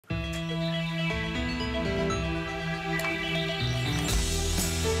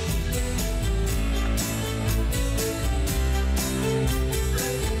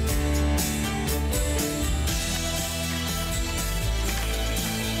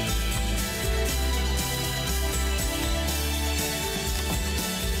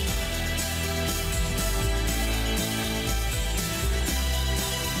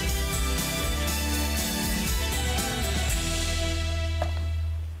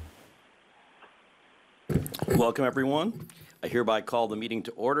Welcome, everyone. I hereby call the meeting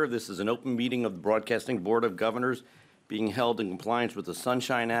to order. This is an open meeting of the Broadcasting Board of Governors being held in compliance with the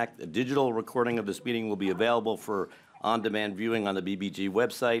Sunshine Act. A digital recording of this meeting will be available for on-demand viewing on the BBG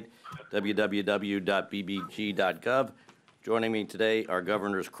website, www.bbg.gov. Joining me today are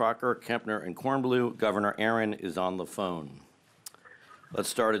Governors Crocker, Kempner, and Kornblue. Governor Aaron is on the phone. Let's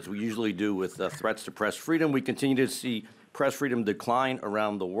start, as we usually do, with threats to press freedom. We continue to see press freedom decline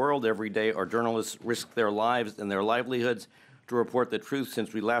around the world. Every day, our journalists risk their lives and their livelihoods to report the truth.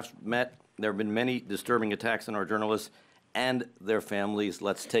 Since we last met, there have been many disturbing attacks on our journalists and their families.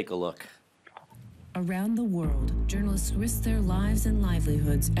 Let's take a look. Around the world, journalists risk their lives and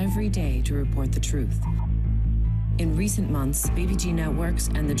livelihoods every day to report the truth. In recent months, BBG networks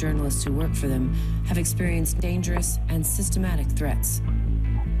and the journalists who work for them have experienced dangerous and systematic threats.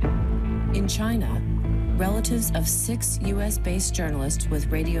 In China, relatives of 6 U.S.-based journalists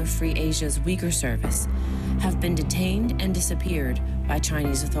with Radio Free Asia's Uyghur service have been detained and disappeared by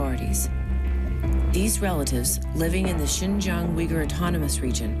Chinese authorities. These relatives, living in the Xinjiang Uyghur Autonomous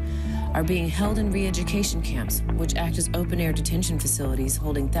Region, are being held in re-education camps, which act as open-air detention facilities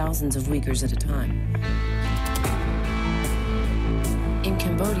holding thousands of Uyghurs at a time. In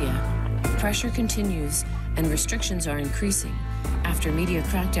Cambodia, pressure continues and restrictions are increasing after media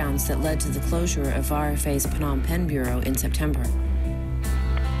crackdowns that led to the closure of RFA's Phnom Penh bureau in September.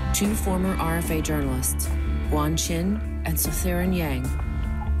 2 former RFA journalists, Guan Chin and Sotharan Yang,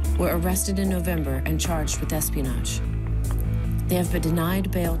 were arrested in November and charged with espionage. They have been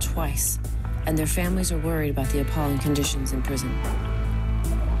denied bail twice, and their families are worried about the appalling conditions in prison.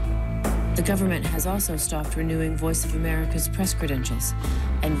 The government has also stopped renewing Voice of America's press credentials,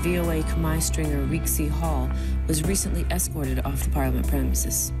 and VOA Khmer stringer Rixi Hall was recently escorted off the Parliament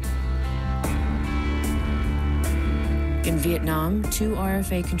premises. In Vietnam, 2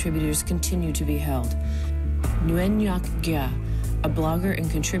 RFA contributors continue to be held. Nguyen Ngoc Gia, a blogger and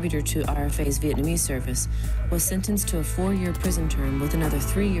contributor to RFA's Vietnamese service, was sentenced to a 4-year prison term with another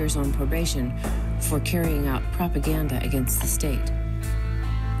 3 years on probation for carrying out propaganda against the state.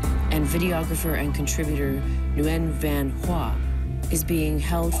 And videographer and contributor Nguyen Van Hoa is being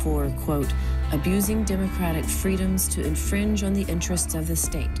held for, quote, abusing democratic freedoms to infringe on the interests of the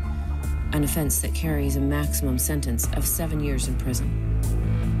state, an offense that carries a maximum sentence of 7 years in prison.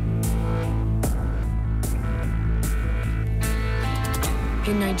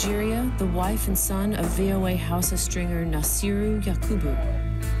 In Nigeria, the wife and son of VOA Hausa stringer Nasiru Yakubu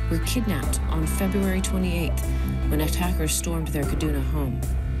were kidnapped on February 28th when attackers stormed their Kaduna home.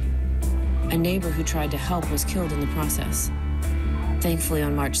 A neighbor who tried to help was killed in the process. Thankfully,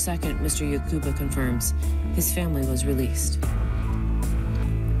 on March 2nd, Mr. Yakuba confirms his family was released.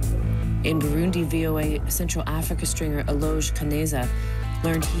 In Burundi, VOA Central Africa stringer Eloge Kaneza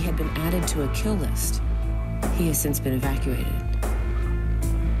learned he had been added to a kill list. He has since been evacuated.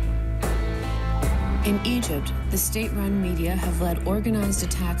 In Egypt, the state-run media have led organized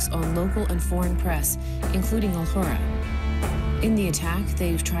attacks on local and foreign press, including Alhurra. In the attack,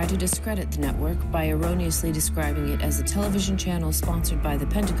 they've tried to discredit the network by erroneously describing it as a television channel sponsored by the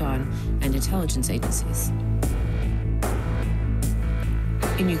Pentagon and intelligence agencies.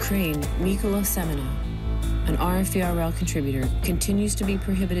 In Ukraine, Mykola Semena, an RFVRL contributor, continues to be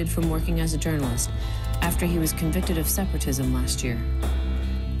prohibited from working as a journalist after he was convicted of separatism last year.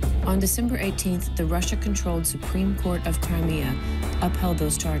 On December 18th, the Russia-controlled Supreme Court of Crimea upheld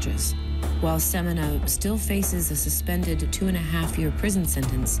those charges. While Semena still faces a suspended 2.5-year prison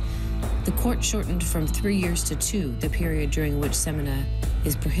sentence, the court shortened from 3 years to 2 the period during which Semena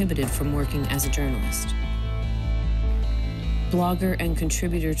is prohibited from working as a journalist. Blogger and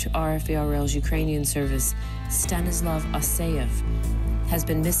contributor to RFVRL's Ukrainian service, Stanislav Aseyev, has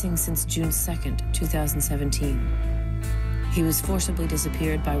been missing since June 2nd, 2017. He was forcibly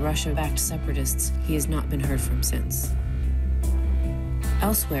disappeared by Russia-backed separatists. He has not been heard from since.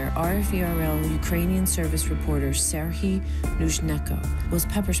 Elsewhere, RFVRL Ukrainian service reporter Serhiy Nuzhnenko was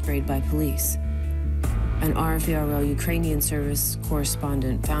pepper-sprayed by police. An RFVRL Ukrainian service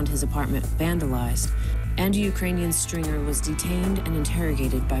correspondent found his apartment vandalized, and a Ukrainian stringer was detained and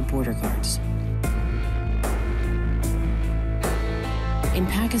interrogated by border guards. In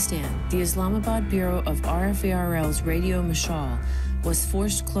Pakistan, the Islamabad bureau of RFVRL's Radio Mashal was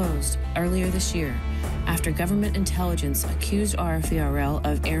forced closed earlier this year after government intelligence accused RFVRL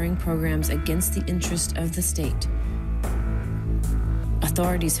of airing programs against the interest of the state.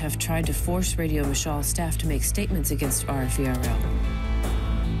 Authorities have tried to force Radio Mashal staff to make statements against RFVRL.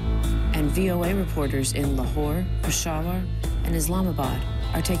 And VOA reporters in Lahore, Peshawar, and Islamabad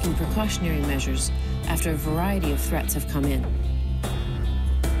are taking precautionary measures after a variety of threats have come in.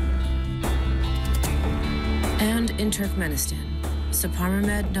 In Turkmenistan,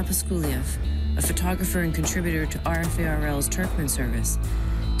 Saparmamed Napaskuliev, a photographer and contributor to RFARL's Turkmen service,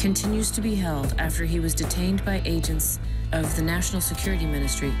 continues to be held after he was detained by agents of the National Security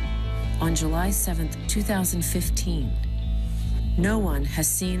Ministry on July 7, 2015. No one has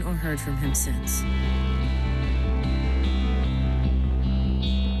seen or heard from him since.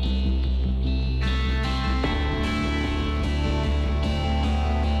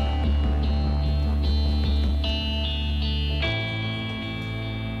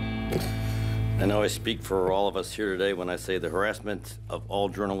 I know I speak for all of us here today when I say the harassment of all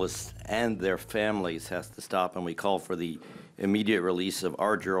journalists and their families has to stop, and we call for the immediate release of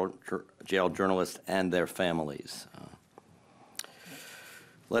our jail journalists and their families.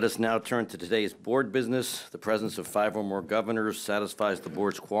 Let us now turn to today's board business. The presence of 5 or more governors satisfies the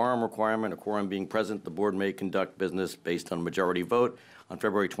board's quorum requirement. A quorum being present, the board may conduct business based on a majority vote. On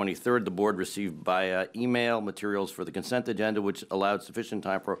February 23rd, the board received via email materials for the consent agenda, which allowed sufficient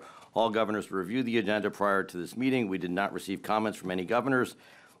time for all governors to review the agenda prior to this meeting. We did not receive comments from any governors.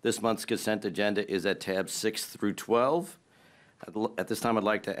 This month's consent agenda is at tabs 6 through 12. At this time, I'd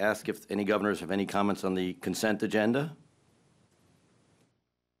like to ask if any governors have any comments on the consent agenda.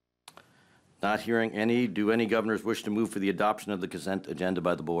 Not hearing any. Do any governors wish to move for the adoption of the consent agenda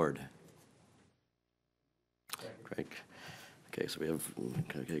by the board? Great. Okay, so we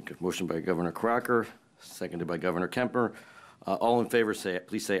have motion by Governor Crocker, seconded by Governor Kemper. All in favor,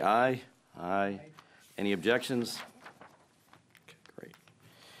 please say aye. Aye. Any objections? Okay, great.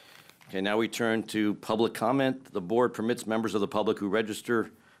 Okay, now we turn to public comment. The board permits members of the public who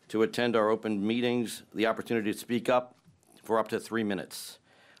register to attend our open meetings the opportunity to speak up for up to 3 minutes.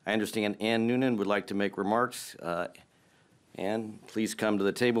 I understand Ann Noonan would like to make remarks. Ann, please come to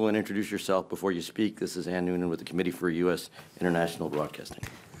the table and introduce yourself before you speak. This is Ann Noonan with the Committee for U.S. International Broadcasting.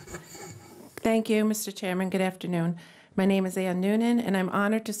 Thank you, Mr. Chairman. Good afternoon. My name is Ann Noonan, and I'm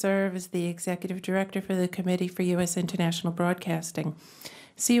honored to serve as the Executive Director for the Committee for U.S. International Broadcasting.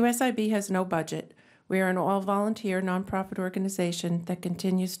 CUSIB has no budget. We are an all-volunteer nonprofit organization that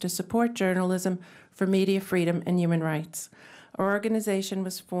continues to support journalism for media freedom and human rights. Our organization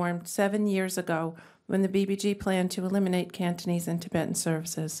was formed 7 years ago when the BBG planned to eliminate Cantonese and Tibetan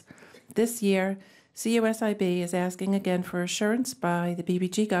services. This year, CUSIB is asking again for assurance by the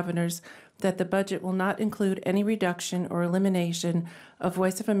BBG governors that the budget will not include any reduction or elimination of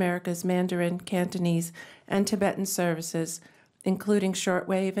Voice of America's Mandarin, Cantonese, and Tibetan services, including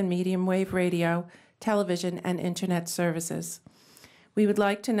shortwave and medium wave radio, television, and internet services. We would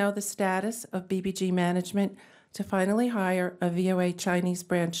like to know the status of BBG management to finally hire a VOA Chinese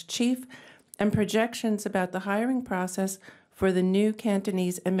branch chief and projections about the hiring process for the new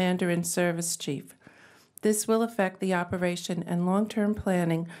Cantonese and Mandarin service chief. This will affect the operation and long-term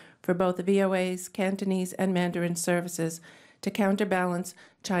planning for both the VOA's Cantonese and Mandarin services to counterbalance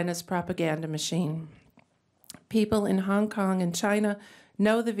China's propaganda machine. People in Hong Kong and China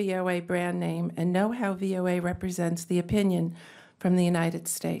know the VOA brand name and know how VOA represents the opinion from the United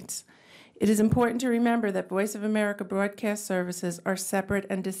States. It is important to remember that Voice of America broadcast services are separate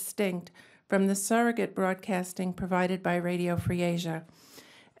and distinct from the surrogate broadcasting provided by Radio Free Asia.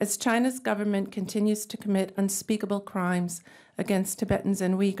 As China's government continues to commit unspeakable crimes against Tibetans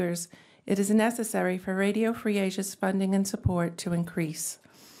and Uyghurs, it is necessary for Radio Free Asia's funding and support to increase.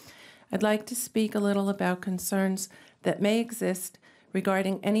 I'd like to speak a little about concerns that may exist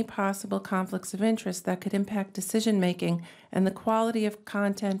regarding any possible conflicts of interest that could impact decision-making and the quality of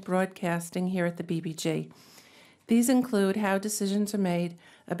content broadcasting here at the BBG. These include how decisions are made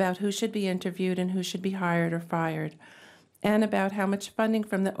about who should be interviewed and who should be hired or fired, and about how much funding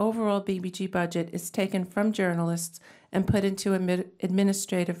from the overall BBG budget is taken from journalists and put into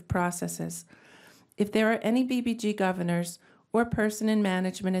administrative processes. If there are any BBG governors or person in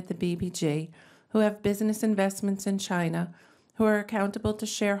management at the BBG who have business investments in China, who are accountable to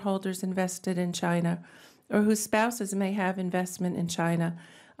shareholders invested in China, or whose spouses may have investment in China,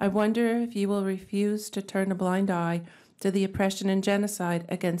 I wonder if you will refuse to turn a blind eye to the oppression and genocide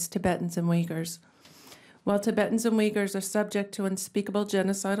against Tibetans and Uyghurs. While Tibetans and Uyghurs are subject to unspeakable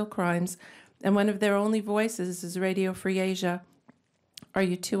genocidal crimes, and one of their only voices is Radio Free Asia, are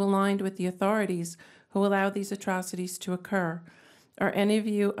you too aligned with the authorities who allow these atrocities to occur? Are any of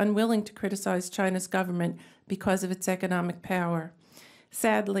you unwilling to criticize China's government because of its economic power?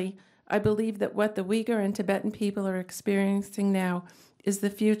 Sadly, I believe that what the Uyghur and Tibetan people are experiencing now is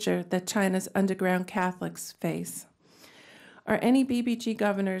the future that China's underground Catholics face. Are any BBG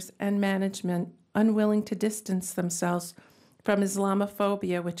governors and management unwilling to distance themselves from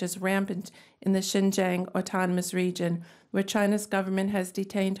Islamophobia, which is rampant in the Xinjiang Autonomous Region, where China's government has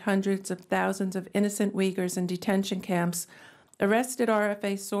detained hundreds of thousands of innocent Uyghurs in detention camps, arrested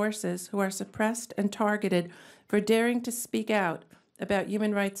RFA sources who are suppressed and targeted for daring to speak out about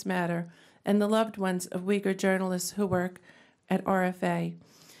human rights matter, and the loved ones of Uyghur journalists who work at RFA.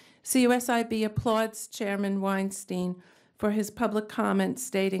 CUSIB applauds Chairman Weinstein for his public comment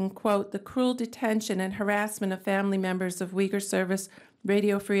stating, quote, "The cruel detention and harassment of family members of Uyghur Service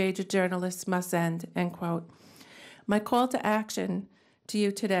Radio Free Asia journalists must end," end quote. My call to action to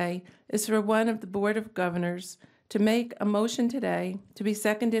you today is for one of the Board of Governors to make a motion today to be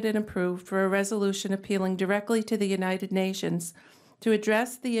seconded and approved for a resolution appealing directly to the United Nations to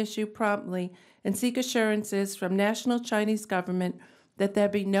address the issue promptly and seek assurances from national Chinese government that there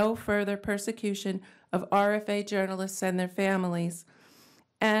be no further persecution of RFA journalists and their families,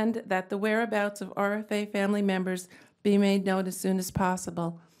 and that the whereabouts of RFA family members be made known as soon as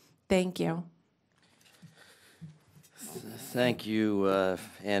possible. Thank you. Thank you,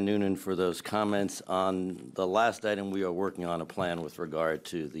 Ann Noonan, for those comments. On the last item, we are working on a plan with regard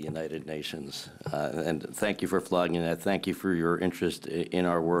to the United Nations. And thank you for flagging that. Thank you for your interest in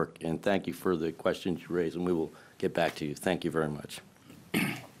our work, and thank you for the questions you raised, and we will get back to you. Thank you very much.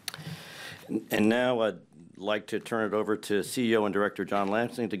 And now I'd like to turn it over to CEO and Director John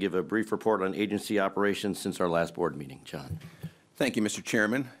Lansing to give a brief report on agency operations since our last board meeting. John. Thank you, Mr.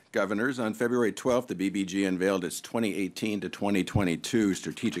 Chairman. Governors, on February 12th, the BBG unveiled its 2018 to 2022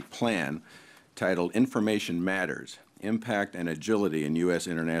 strategic plan titled Information Matters, Impact and Agility in U.S.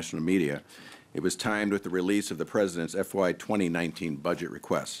 International Media. It was timed with the release of the President's FY 2019 budget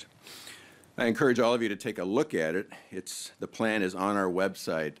request. I encourage all of you to take a look at it. The plan is on our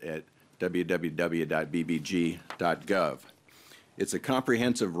website at www.bbg.gov. It's a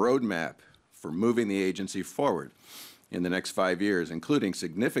comprehensive roadmap for moving the agency forward in the next 5 years, including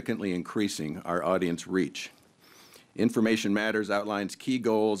significantly increasing our audience reach. Information Matters outlines key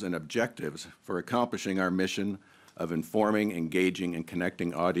goals and objectives for accomplishing our mission of informing, engaging, and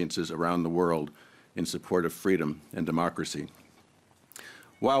connecting audiences around the world in support of freedom and democracy.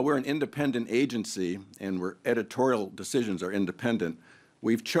 While we're an independent agency and where editorial decisions are independent,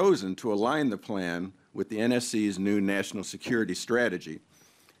 we've chosen to align the plan with the NSC's new national security strategy,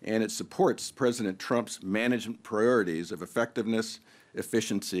 and it supports President Trump's management priorities of effectiveness,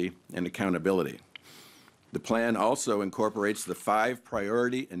 efficiency, and accountability. The plan also incorporates the 5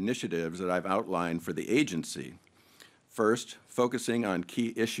 priority initiatives that I've outlined for the agency. First, focusing on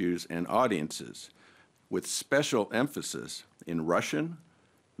key issues and audiences, with special emphasis in Russian,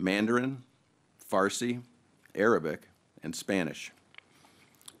 Mandarin, Farsi, Arabic, and Spanish.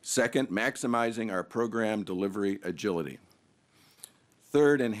 Second, maximizing our program delivery agility.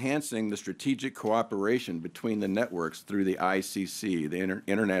 Third, enhancing the strategic cooperation between the networks through the ICC, the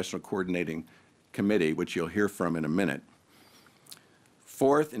International Coordinating Committee, which you'll hear from in a minute.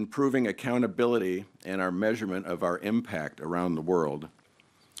 Fourth, improving accountability and our measurement of our impact around the world.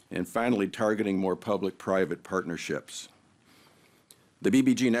 And finally, targeting more public-private partnerships. The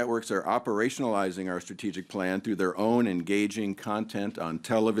BBG networks are operationalizing our strategic plan through their own engaging content on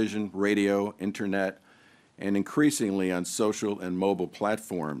television, radio, internet, and increasingly on social and mobile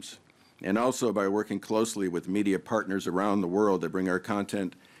platforms, and also by working closely with media partners around the world that bring our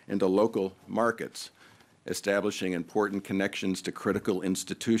content into local markets, establishing important connections to critical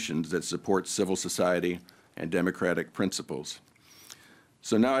institutions that support civil society and democratic principles.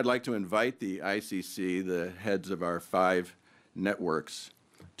 So now I'd like to invite the ICC, the heads of our 5 networks,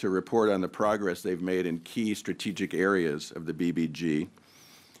 to report on the progress they've made in key strategic areas of the BBG.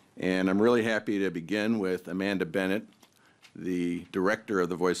 And I'm really happy to begin with Amanda Bennett, the director of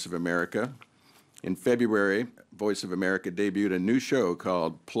the Voice of America. In February, Voice of America debuted a new show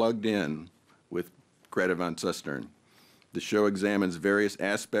called Plugged In with Greta van Susteren. The show examines various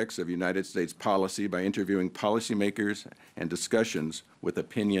aspects of United States policy by interviewing policymakers and discussions with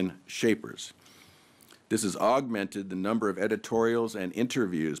opinion shapers. This has augmented the number of editorials and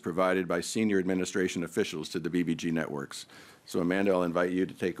interviews provided by senior administration officials to the BBG networks. So Amanda, I'll invite you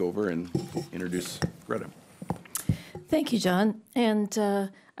to take over and introduce Greta. Thank you, John. And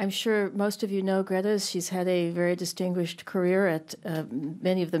I'm sure most of you know Greta. She's had a very distinguished career at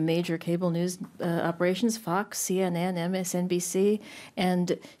many of the major cable news operations, Fox, CNN, MSNBC.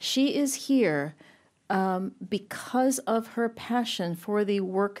 And she is here because of her passion for the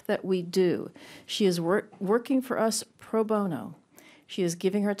work that we do. She is working for us pro bono. She is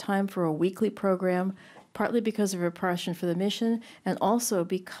giving her time for a weekly program, partly because of her passion for the mission, and also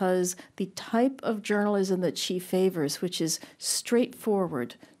because the type of journalism that she favors, which is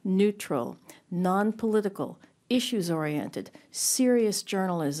straightforward, neutral, non-political, issues-oriented, serious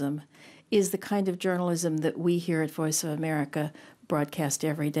journalism is the kind of journalism that we here at Voice of America broadcast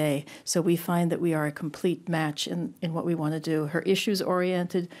every day. So we find that we are a complete match in what we want to do. Her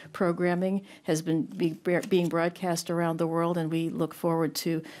issues-oriented programming has been being broadcast around the world, and we look forward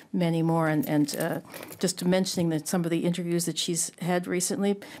to many more. And just mentioning that some of the interviews that she's had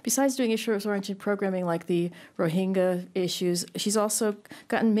recently, besides doing issues-oriented programming like the Rohingya issues, she's also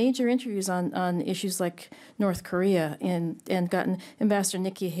gotten major interviews on issues like North Korea and gotten Ambassador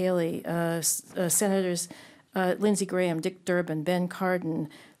Nikki Haley, Senators Lindsey Graham, Dick Durbin, Ben Cardin,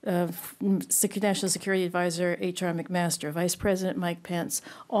 National Security Advisor H.R. McMaster, Vice President Mike Pence,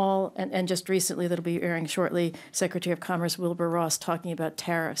 all, and just recently, that'll be airing shortly, Secretary of Commerce Wilbur Ross talking about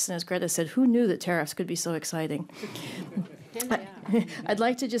tariffs. And as Greta said, who knew that tariffs could be so exciting? I'd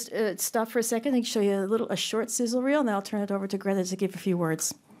like to just stop for a second and show you a short sizzle reel, and then I'll turn it over to Greta to give a few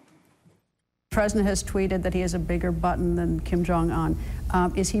words. The president has tweeted that he has a bigger button than Kim Jong-un.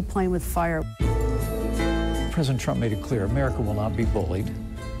 Is he playing with fire? President Trump made it clear, America will not be bullied.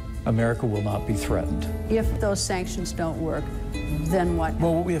 America will not be threatened. If those sanctions don't work, then what?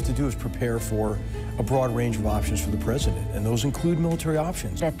 Well, what we have to do is prepare for a broad range of options for the president, and those include military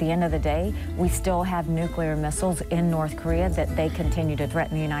options. At the end of the day, we still have nuclear missiles in North Korea that they continue to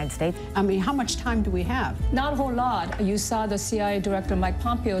threaten the United States. I mean, how much time do we have? Not a whole lot. You saw the CIA Director Mike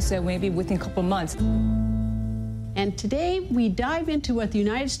Pompeo said maybe within a couple months. And today we dive into what the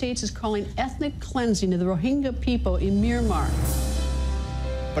United States is calling ethnic cleansing of the Rohingya people in Myanmar.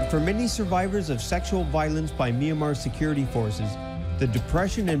 But for many survivors of sexual violence by Myanmar security forces, the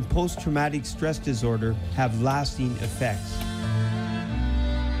depression and post-traumatic stress disorder have lasting effects.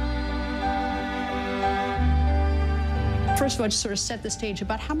 First of all, just sort of set the stage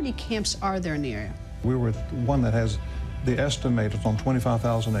about how many camps are there in the area? We were one that has the estimate on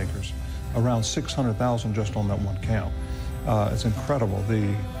 25,000 acres. Around 600,000 just on that one camp. It's incredible.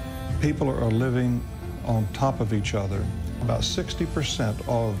 The people are living on top of each other. About 60%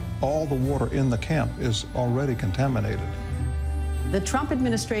 of all the water in the camp is already contaminated. The Trump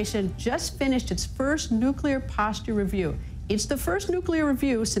administration just finished its first nuclear posture review. It's the first nuclear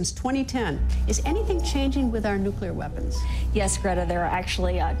review since 2010. Is anything changing with our nuclear weapons? Yes, Greta, there are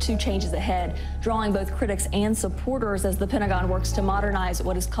actually two changes ahead, drawing both critics and supporters as the Pentagon works to modernize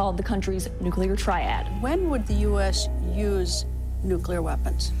what is called the country's nuclear triad. When would the U.S. use nuclear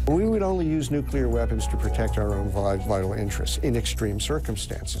weapons? We would only use nuclear weapons to protect our own vital interests in extreme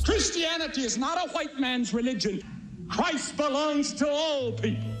circumstances. Christianity is not a white man's religion. Christ belongs to all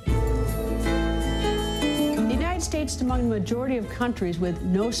people. The United States is among the majority of countries with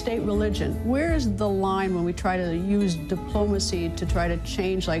no state religion. Where is the line when we try to use diplomacy to try to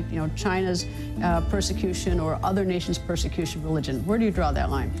change, like, China's persecution or other nations' persecution of religion? Where do you draw that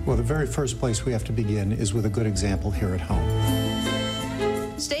line? Well, the very first place we have to begin is with a good example here at home.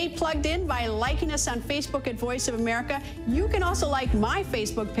 Stay plugged in by liking us on Facebook at Voice of America. You can also like my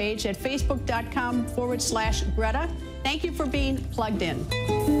Facebook page at facebook.com/Greta. Thank you for being plugged in.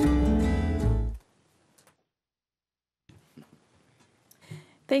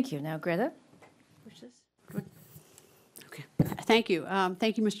 Thank you. Now, Greta. Okay. Thank you.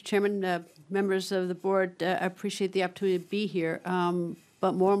 Thank you, Mr. Chairman, members of the board. I appreciate the opportunity to be here,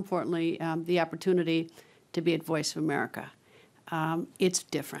 but more importantly, the opportunity to be at Voice of America. It's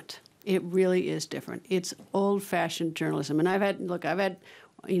different. It really is different. It's old-fashioned journalism, and I've had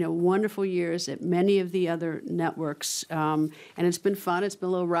wonderful years at many of the other networks, and it's been fun. It's been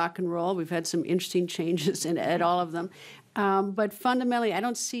a little rock and roll. We've had some interesting changes at all of them. But fundamentally, I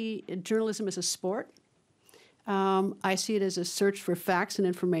don't see journalism as a sport. I see it as a search for facts and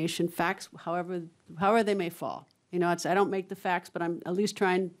information, facts however they may fall. I don't make the facts, but I'm at least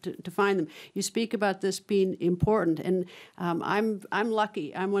trying to find them. You speak about this being important, and I'm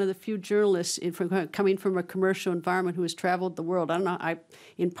lucky. I'm one of the few journalists coming from a commercial environment who has traveled the world. I don't know,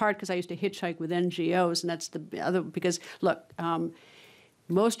 in part because I used to hitchhike with NGOs, and that's the other, because, look,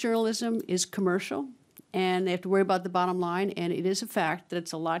 most journalism is commercial, and they have to worry about the bottom line, and it is a fact that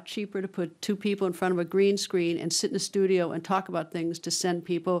it's a lot cheaper to put two people in front of a green screen and sit in a studio and talk about things to send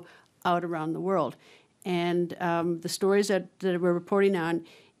people out around the world. And the stories that we're reporting on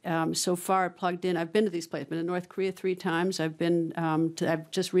so far plugged in. I've been to these places. I've been to North Korea 3 times. I've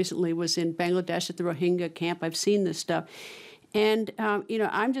just recently was in Bangladesh at the Rohingya camp. I've seen this stuff. And,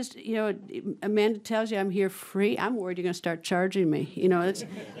 I'm just, Amanda tells you I'm here free. I'm worried you're going to start charging me.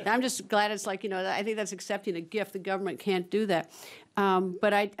 I'm just glad it's like, I think that's accepting a gift. The government can't do that.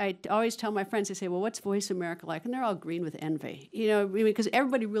 But I always tell my friends, they say, well, what's Voice America like? And they're all green with envy, because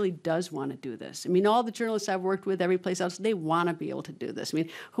everybody really does want to do this. I mean, all the journalists I've worked with, every place else, they want to be able to do this. I mean,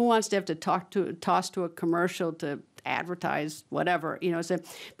 who wants to have to toss to a commercial to advertise whatever, so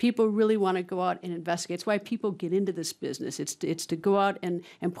people really want to go out and investigate. It's why people get into this business. It's to go out and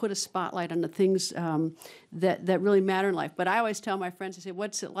put a spotlight on the things that really matter in life. But I always tell my friends, I say,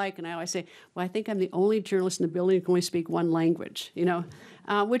 what's it like? And I always say, well, I think I'm the only journalist in the building who can only speak one language,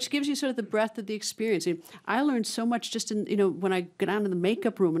 which gives you sort of the breadth of the experience. I learned so much just in, when I get down to the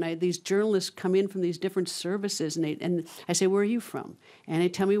makeup room and these journalists come in from these different services and I say, where are you from? And they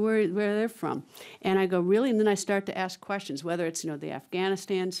tell me where they're from. And I go, really? And then I start to ask questions, whether it's, the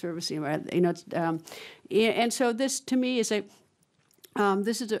Afghanistan service, and so this to me is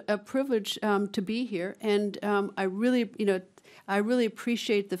this is a privilege to be here. And I really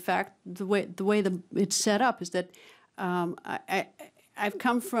appreciate the fact, the way it's set up is that I've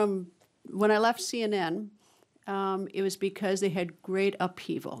come from, when I left CNN, it was because they had great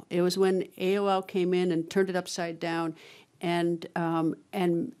upheaval. It was when AOL came in and turned it upside down, and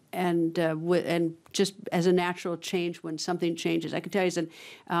just as a natural change when something changes. I can tell you that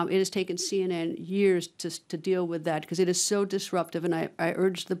it has taken CNN years to deal with that because it is so disruptive. And I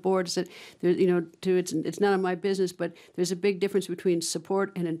urge the boards that it's none of my business, but there's a big difference between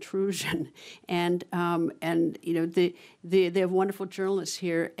support and intrusion. And they have wonderful journalists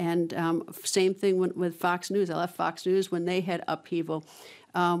here. And same thing with Fox News. I left Fox News when they had upheaval.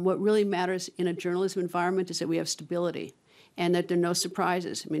 What really matters in a journalism environment is that we have stability, and that there are no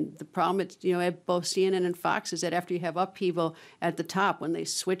surprises. I mean, the problem at both CNN and Fox is that after you have upheaval at the top, when they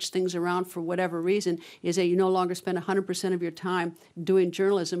switch things around for whatever reason, is that you no longer spend 100% of your time doing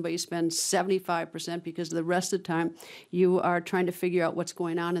journalism, but you spend 75% because the rest of the time you are trying to figure out what's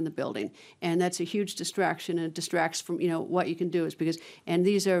going on in the building. And that's a huge distraction, and it distracts from, what you can do. Is because, and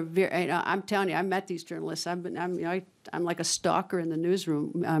these are very, I'm telling you, I met these journalists. I'm like a stalker in the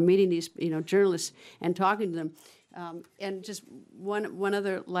newsroom, meeting these, journalists and talking to them. And just one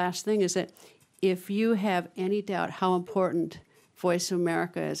other last thing is that if you have any doubt how important Voice of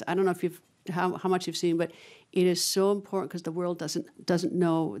America is, I don't know if how much you've seen, but it is so important because the world doesn't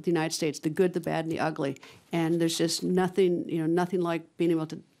know the United States, the good, the bad, and the ugly. And there's just nothing like being able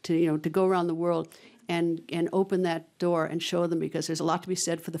to go around the world and open that door and show them, because there's a lot to be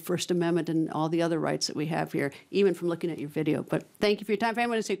said for the First Amendment and all the other rights that we have here, even from looking at your video. But thank you for your time. If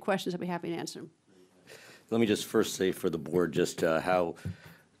anyone has any questions, I'll be happy to answer them. Let me just first say for the board just how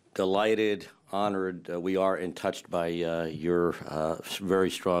delighted, honored we are, and touched by your very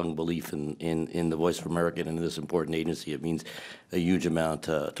strong belief in the Voice of America and in this important agency. It means a huge amount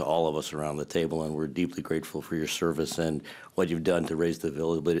to all of us around the table, and we're deeply grateful for your service and what you've done to raise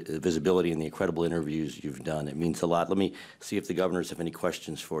the visibility and the incredible interviews you've done. It means a lot. Let me see if the governors have any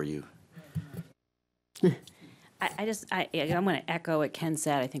questions for you. I'm going to echo what Ken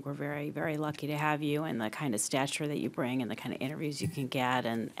said. I think we're very, very lucky to have you, and the kind of stature that you bring and the kind of interviews you can get,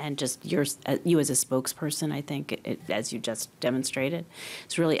 and just you as a spokesperson, I think, as you just demonstrated,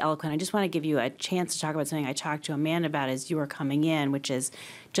 it's really eloquent. I just want to give you a chance to talk about something I talked to Amanda about as you were coming in, which is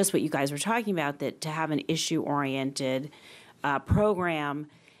just what you guys were talking about, that to have an issue-oriented program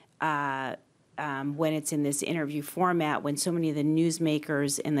when it's in this interview format, when so many of the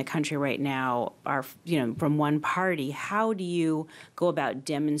newsmakers in the country right now are, from one party, how do you go about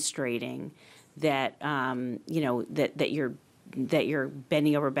demonstrating that, that you're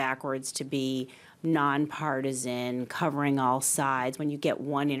bending over backwards to be nonpartisan, covering all sides, when you get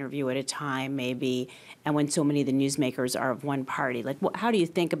one interview at a time, maybe, and when so many of the newsmakers are of one party? Like, how do you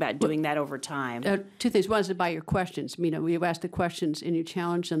think about doing that over time? Two things. One is by your questions. You ask the questions and you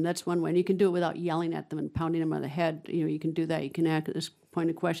challenge them. That's one way. And you can do it without yelling at them and pounding them on the head. You can do that. You can ask this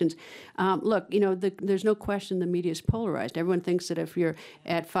pointed questions. Look, there's no question the media is polarized. Everyone thinks that if you're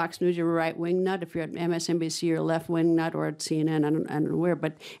at Fox News, you're a right-wing nut. If you're at MSNBC, you're a left-wing nut, or at CNN, I don't know where.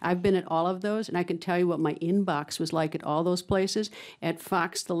 But I've been at all of those, and I can tell you what my inbox was like at all those places. At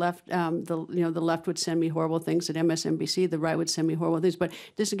Fox, the left, the left would send me horrible things. At MSNBC, the right would send me horrible things. But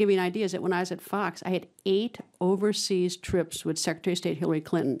just to give you an idea, is that when I was at Fox, I had 8 overseas trips with Secretary of State Hillary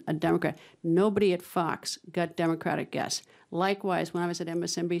Clinton, a Democrat. Nobody at Fox got Democratic guests. Likewise, when I was at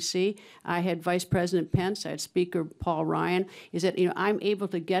MSNBC, I had Vice President Pence, I had Speaker Paul Ryan. Is that, I'm able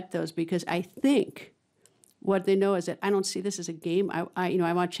to get those because I think What they know is that I don't see this as a game. I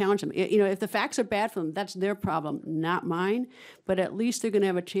want to challenge them. If the facts are bad for them, that's their problem, not mine. But at least they're going to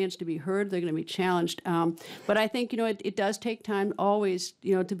have a chance to be heard. They're going to be challenged. But I think, it does take time always,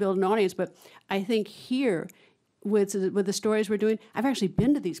 to build an audience. But I think here, with the stories we're doing, I've actually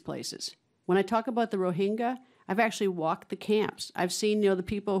been to these places. When I talk about the Rohingya, I've actually walked the camps. I've seen, the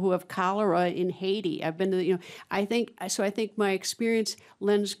people who have cholera in Haiti. I've been to, I think my experience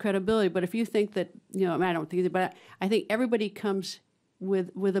lends credibility. But if you think that, I don't think that, but I think everybody comes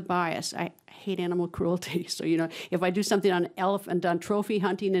with a bias. I hate animal cruelty. So, if I do something on trophy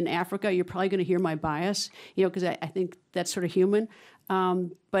hunting in Africa, you're probably going to hear my bias, because I think that's sort of human.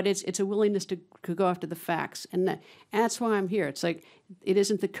 But it's a willingness to go after the facts. And that's why I'm here. It's like, it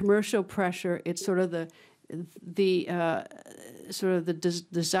isn't the commercial pressure. It's sort of the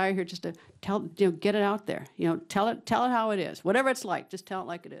desire here just to tell, get it out there. Tell it how it is. Whatever it's like, just tell it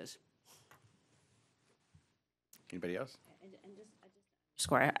like it is. Anybody else?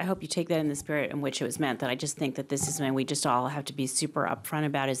 I hope you take that in the spirit in which it was meant, that I just think that this is something we just all have to be super upfront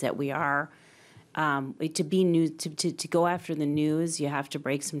about, is that we are, to be news, to go after the news, you have to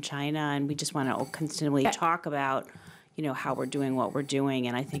break some china, and we just want to constantly talk about, how we're doing what we're doing,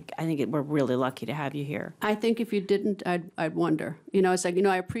 and I think we're really lucky to have you here. I think if you didn't, I'd wonder. It's like,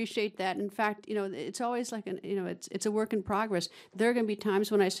 I appreciate that. In fact, it's always like it's a work in progress. There are going to be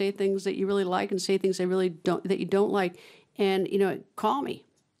times when I say things that you really like and say things that you don't like, and call me.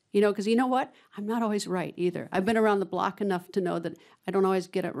 Because you know what? I'm not always right either. I've been around the block enough to know that I don't always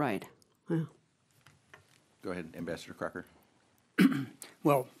get it right. Yeah. Go ahead, Ambassador Crocker.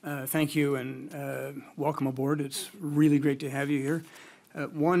 Well, thank you, and welcome aboard. It's really great to have you here.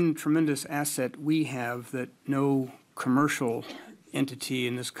 One tremendous asset we have that no commercial entity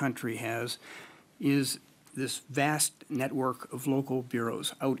in this country has is this vast network of local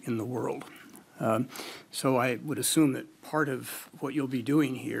bureaus out in the world. So I would assume that part of what you'll be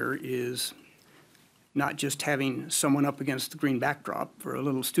doing here is not just having someone up against the green backdrop for a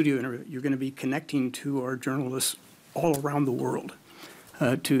little studio interview. You're going to be connecting to our journalists all around the world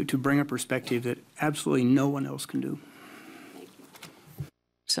to bring a perspective that absolutely no one else can do.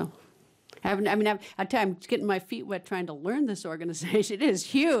 So, I tell you, I'm getting my feet wet trying to learn this organization. It is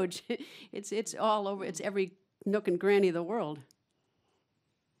huge. It's all over. It's every nook and cranny of the world.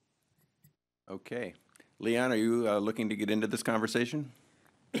 Okay. Leon, are you looking to get into this conversation?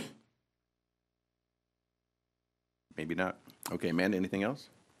 Maybe not. Okay, Amanda, anything else?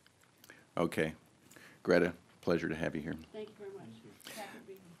 Okay. Greta, pleasure to have you here. Thank you very much.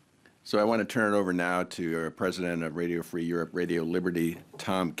 So I want to turn it over now to our president of Radio Free Europe, Radio Liberty,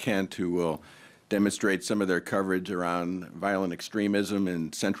 Tom Kent, who will demonstrate some of their coverage around violent extremism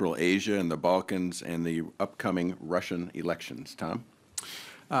in Central Asia and the Balkans and the upcoming Russian elections. Tom?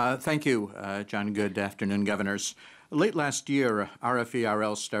 Thank you, John. Good afternoon, governors. Late last year,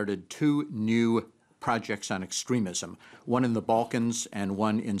 RFE-RL started 2 new projects on extremism, one in the Balkans and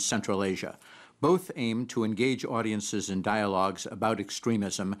one in Central Asia. Both aim to engage audiences in dialogues about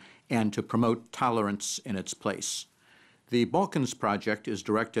extremism and to promote tolerance in its place. The Balkans project is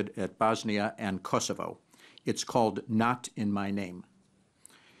directed at Bosnia and Kosovo. It's called Not in My Name.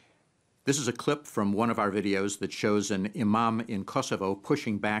 This is a clip from one of our videos that shows an imam in Kosovo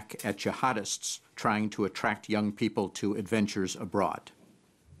pushing back at jihadists trying to attract young people to adventures abroad.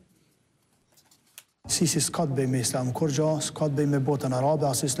 Sisi s'ka të bëj me islam kurgja, s'ka të bëj me botën arabe,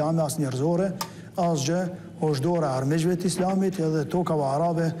 as islame, as njerëzore, as gjë, është dora e armiqve të islamit, edhe tokave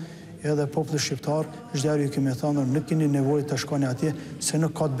arabe, edhe popullit shqiptar, çdo ju kemi thënë, nuk keni nevojë të shkoni atje, se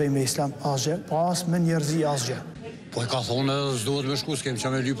nuk ka të bëj me islam asgjë, pa as me njerëzi asgjë. Po e ka thonë s'duhet me shku, s'kem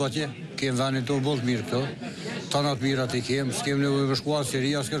që me lyp atje, kem vendin tonë boll të mirë këto, tanat mirat i kem, s'kem nevojë me shku as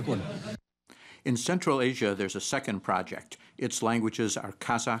Siria, s'kërkun. In Central Asia, there's a second project. Its languages are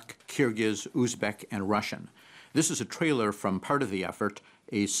Kazakh, Kyrgyz, Uzbek, and Russian. This is a trailer from part of the effort,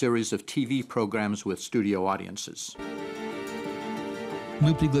 a series of TV programs with studio audiences.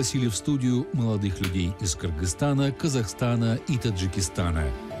 Мы пригласили в студию молодых людей из Кыргызстана, Казахстана и Таджикистана.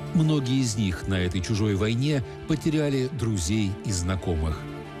 Многие из них на этой чужой войне потеряли друзей и знакомых.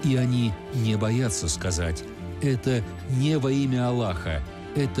 И они не боятся сказать: это не во имя Аллаха,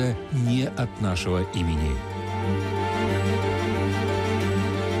 это не от нашего имени.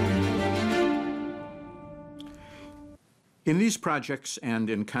 In these projects and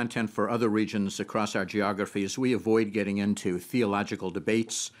in content for other regions across our geographies, we avoid getting into theological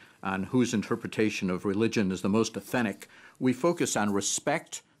debates on whose interpretation of religion is the most authentic. We focus on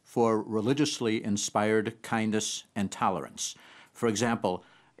respect for religiously inspired kindness and tolerance. For example,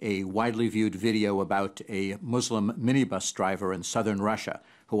 a widely viewed video about a Muslim minibus driver in southern Russia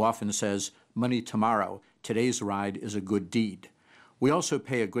who often says, "Money tomorrow, today's ride is a good deed." We also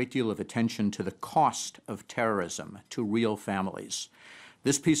pay a great deal of attention to the cost of terrorism to real families.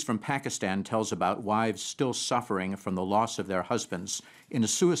 This piece from Pakistan tells about wives still suffering from the loss of their husbands in a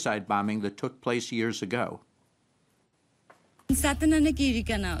suicide bombing that took place years ago. We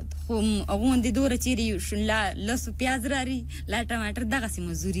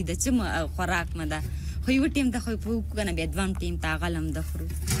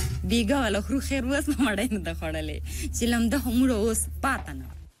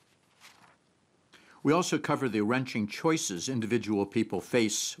also cover the wrenching choices individual people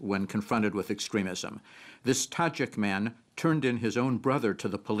face when confronted with extremism. This Tajik man turned in his own brother to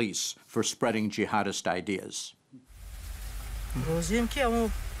the police for spreading jihadist ideas.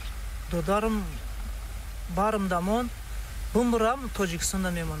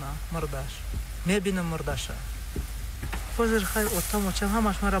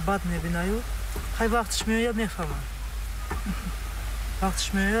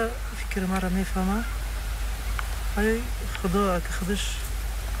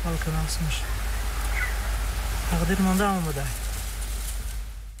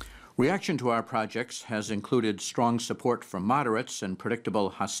 Reaction to our projects has included strong support from moderates and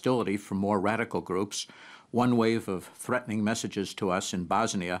predictable hostility from more radical groups. One wave of threatening messages to us in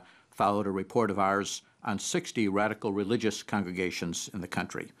Bosnia followed a report of ours on 60 radical religious congregations in the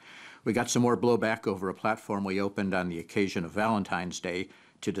country. We got some more blowback over a platform we opened on the occasion of Valentine's Day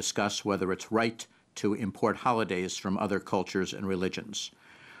to discuss whether it's right to import holidays from other cultures and religions.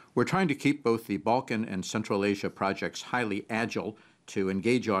 We're trying to keep both the Balkan and Central Asia projects highly agile to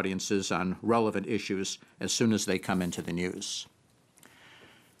engage audiences on relevant issues as soon as they come into the news.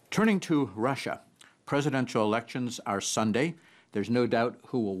 Turning to Russia, presidential elections are Sunday. There's no doubt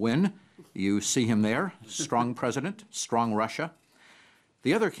who will win. You see him there, strong president, strong Russia.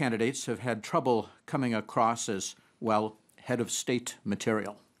 The other candidates have had trouble coming across as, well, head of state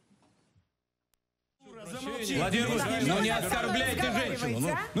material.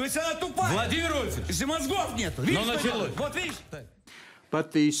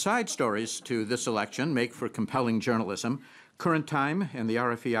 But the side stories to this election make for compelling journalism. Current Time and the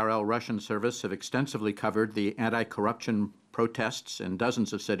RFE-RL Russian service have extensively covered the anti-corruption protests in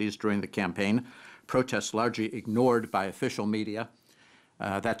dozens of cities during the campaign, protests largely ignored by official media.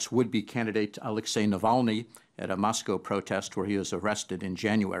 That's would-be candidate Alexei Navalny at a Moscow protest where he was arrested in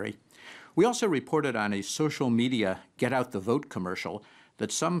January. We also reported on a social media Get Out the Vote commercial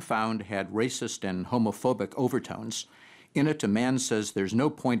that some found had racist and homophobic overtones. In it, a man says there's no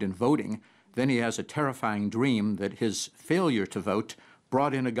point in voting. Then he has a terrifying dream that his failure to vote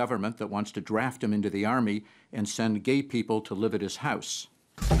brought in a government that wants to draft him into the army and send gay people to live at his house.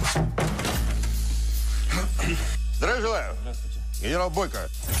 Здравия желаю. Здравствуйте. Генерал Бойко.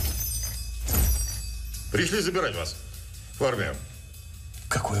 Пришли забирать вас в армию.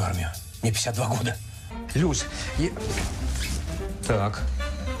 Какую армию? Мне 52 года. Люсь, Так,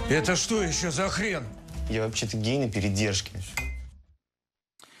 это что еще за хрен? Я вообще-то гей на передержке.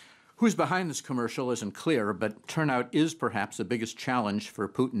 Who's behind this commercial isn't clear, but turnout is perhaps the biggest challenge for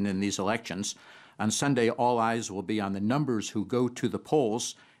Putin in these elections. On Sunday, all eyes will be on the numbers who go to the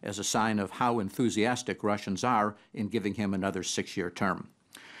polls as a sign of how enthusiastic Russians are in giving him another 6-year term.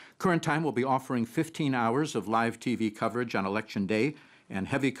 Current Time will be offering 15 hours of live TV coverage on Election Day and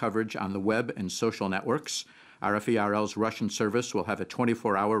heavy coverage on the web and social networks. RFE-RL's Russian service will have a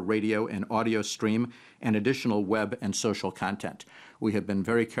 24-hour radio and audio stream and additional web and social content. We have been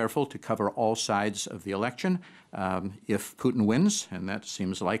very careful to cover all sides of the election. If Putin wins, and that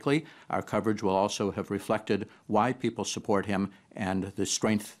seems likely, our coverage will also have reflected why people support him and the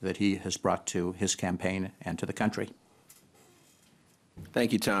strength that he has brought to his campaign and to the country.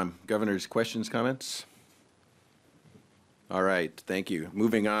 Thank you, Tom. Governors, questions, comments? All right, thank you.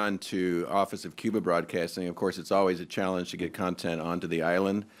 Moving on to Office of Cuba Broadcasting. Of course, it's always a challenge to get content onto the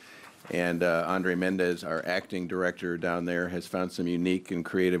island. And Andre Mendez, our acting director down there, has found some unique and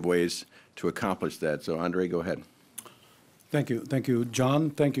creative ways to accomplish that. So, Andre, go ahead. Thank you. Thank you, John.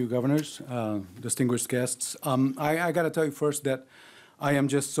 Thank you, governors, distinguished guests. I got to tell you first that I am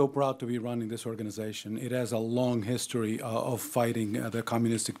just so proud to be running this organization. It has a long history of fighting the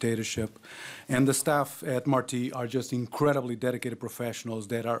communist dictatorship. And the staff at Marti are just incredibly dedicated professionals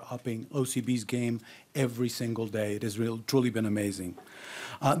that are upping OCB's game every single day. It has truly been amazing.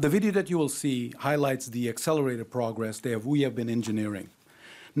 The video that you will see highlights the accelerated progress that we have been engineering.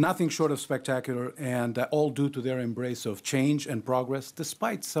 Nothing short of spectacular, and all due to their embrace of change and progress,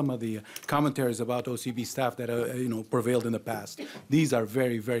 despite some of the commentaries about OCB staff that prevailed in the past. These are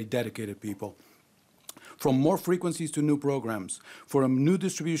very, very dedicated people. from more frequencies to new programs, for a new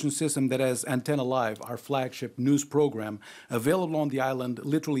distribution system that has Antenna Live, our flagship news program, available on the island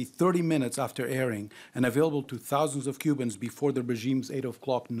literally 30 minutes after airing and available to thousands of Cubans before the regime's 8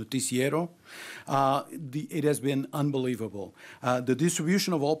 o'clock noticiero. It has been unbelievable. The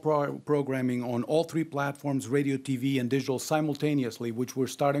distribution of all programming on all three platforms, radio, TV, and digital simultaneously, which we're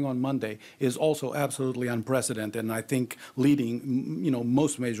starting on Monday, is also absolutely unprecedented, and I think leading,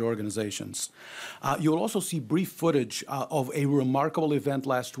 most major organizations. You'll also see brief footage of a remarkable event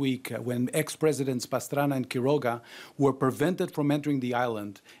last week when ex-presidents Pastrana and Quiroga were prevented from entering the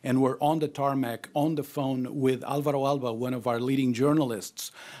island and were on the tarmac, on the phone with Alvaro Alba, one of our leading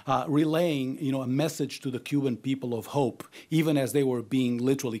journalists, relaying, a message to the Cuban people of hope, even as they were being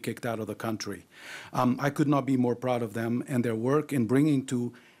literally kicked out of the country. I could not be more proud of them and their work in bringing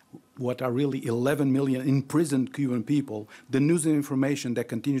to what are really 11 million imprisoned Cuban people, the news and information that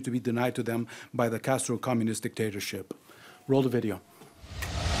continue to be denied to them by the Castro communist dictatorship. Roll the video.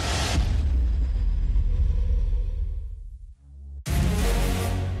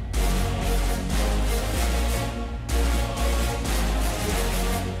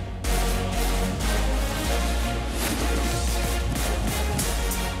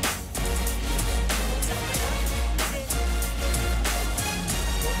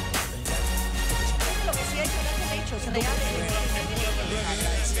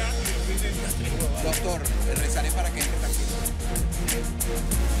 Doctor, rezaré para que entre tranquilo.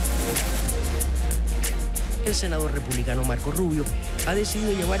 El senador republicano Marco Rubio ha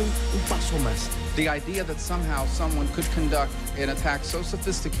decidido llevar un paso más. The idea that somehow someone could conduct an attack so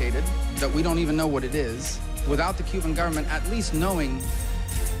sophisticated that we don't even know what it is, without the Cuban government at least knowing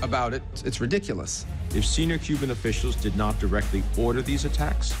about it, it's ridiculous. If senior Cuban officials did not directly order these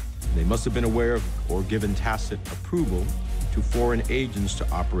attacks, they must have been aware of or given tacit approval to foreign agents to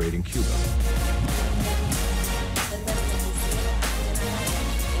operate in Cuba.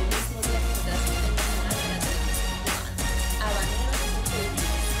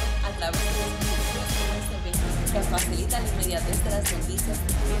 Que facilita la inmediatez de las noticias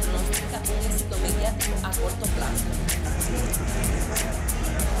y pronostica un éxito mediático a corto plazo.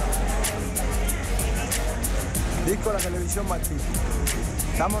 Disco la televisión Martín.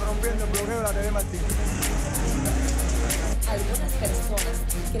 Estamos rompiendo el bloqueo de la TV Martín. Algunas personas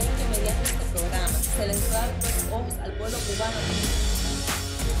creen que mediante este programa se les da los ojos al pueblo cubano.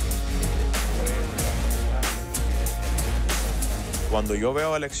 Cuando yo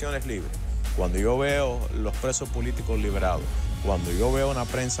veo elecciones libres, cuando yo veo los presos políticos liberados, cuando yo veo una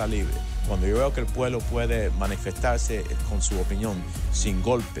prensa libre, cuando yo veo que el pueblo puede manifestarse con su opinión sin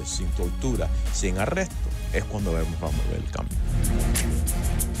golpes, sin tortura, sin arresto, es cuando vamos a ver el cambio.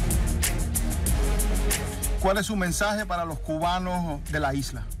 ¿Cuál es su mensaje para los cubanos de la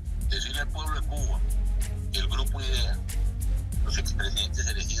isla? Decirle al pueblo de Cuba y el grupo IDEA, los expresidentes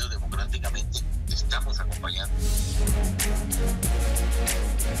elegidos democráticamente, estamos acompañando.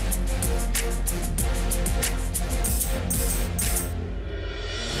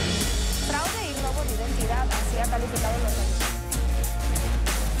 Fraude y robo de identidad, así ha calificado los organismos.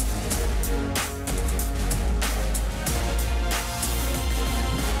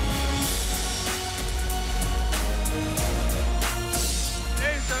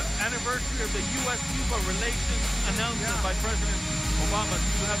 Today's the anniversary of the U.S.-Cuba relations announcement by President Obama. Do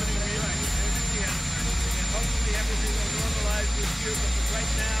you have any reaction? Hopefully everything will normalize this year, but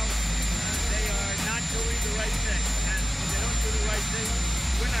right now they are not doing the right thing. And when they don't do the right thing,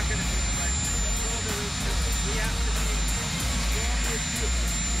 we're not going to do the right thing. That's all there is to it. We have to be strong with Cuba.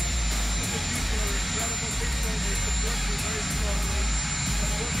 Cuban people are incredible people. They support you very strongly.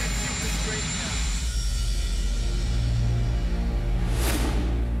 We'll get Cuba straightened out.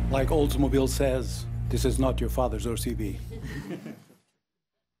 Like Oldsmobile says, this is not your father's OCB.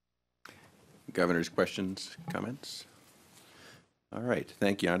 Governor's questions, comments? All right,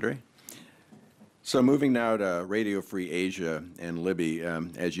 thank you, Andre. So moving now to Radio Free Asia and Libby,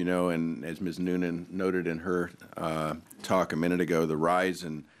 as you know, and as Ms. Noonan noted in her talk a minute ago, the rise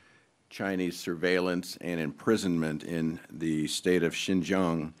in Chinese surveillance and imprisonment in the state of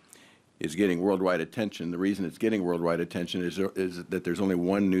Xinjiang is getting worldwide attention. The reason it's getting worldwide attention is that there's only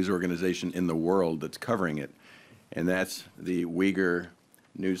one news organization in the world that's covering it, and that's the Uyghur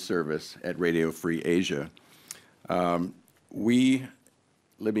News Service at Radio Free Asia. Libby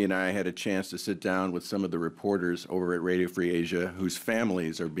and I had a chance to sit down with some of the reporters over at Radio Free Asia whose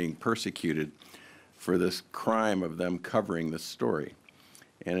families are being persecuted for this crime of them covering this story.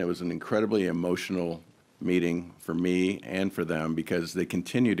 And it was an incredibly emotional meeting for me and for them because they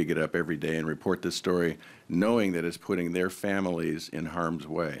continue to get up every day and report this story knowing that it's putting their families in harm's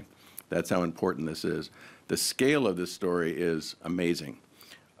way. That's how important this is. The scale of this story is amazing.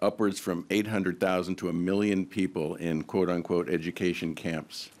 Upwards from 800,000 to 1 million people in quote-unquote education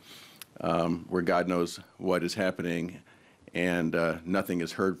camps, where God knows what is happening, and nothing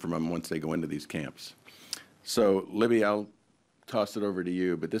is heard from them once they go into these camps. So, Libby, I'll toss it over to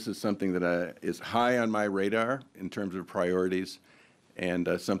you, but this is something that is high on my radar in terms of priorities, and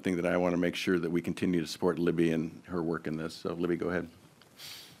something that I want to make sure that we continue to support Libby and her work in this. So, Libby, go ahead.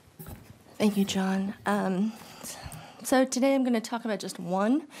 Thank you, John. So today I'm going to talk about just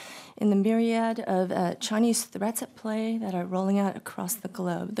one in the myriad of Chinese threats at play that are rolling out across the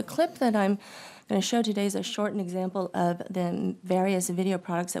globe. The clip that I'm going to show today is a shortened example of the various video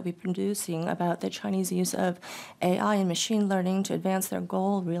products that we're producing about the Chinese use of AI and machine learning to advance their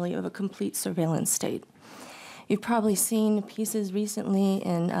goal, really, of a complete surveillance state. You've probably seen pieces recently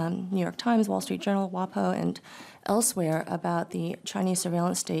in New York Times, Wall Street Journal, WAPO, and elsewhere about the Chinese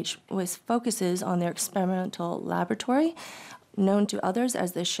surveillance state, which focuses on their experimental laboratory, known to others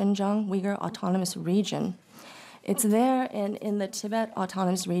as the Xinjiang Uyghur Autonomous Region. It's there in the Tibet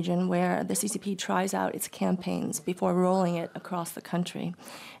Autonomous Region where the CCP tries out its campaigns before rolling it across the country.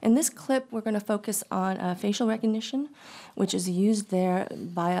 In this clip, we're going to focus on facial recognition, which is used there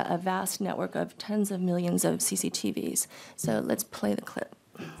by a vast network of tens of millions of CCTVs. So let's play the clip.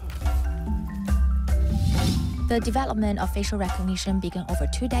 The development of facial recognition began over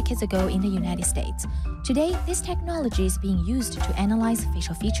 2 decades ago in the United States. Today, this technology is being used to analyze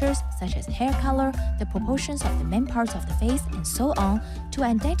facial features such as hair color, the proportions of the main parts of the face, and so on to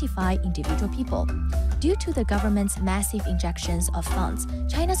identify individual people. Due to the government's massive injections of funds,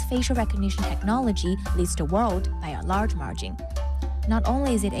 China's facial recognition technology leads the world by a large margin. Not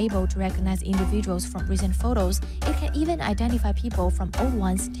only is it able to recognize individuals from recent photos, it can even identify people from old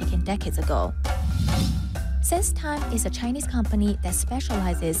ones taken decades ago. SenseTime is a Chinese company that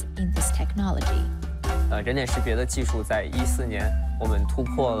specializes in this technology. 人脸识别的技术在14年，我们突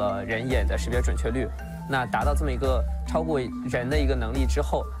破了人眼的识别准确率。那达到这么一个超过人的一个能力之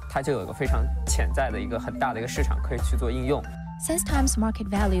后，它就有一个非常潜在的一个很大的一个市场可以去做应用。SenseTime's market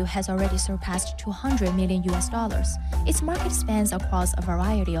value has already surpassed $200 million. Its market spans across a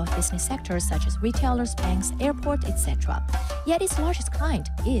variety of business sectors such as retailers, banks, airports, etc. Yet its largest client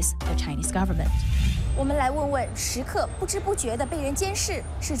is the Chinese government. 我们来问问，时刻不知不觉地被人监视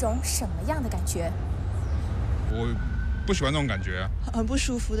是种什么样的感觉？我不喜欢这种感觉，很不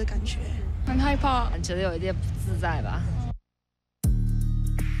舒服的感觉，很害怕，觉得有一点不自在吧。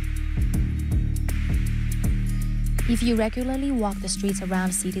If you regularly walk the streets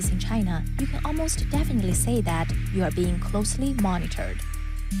around cities in China, you can almost definitely say that you are being closely monitored.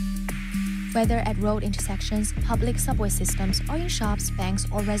 Whether at road intersections, public subway systems, or in shops, banks,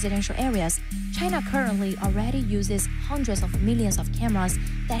 or residential areas, China currently already uses hundreds of millions of cameras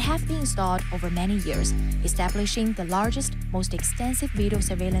that have been installed over many years, establishing the largest, most extensive video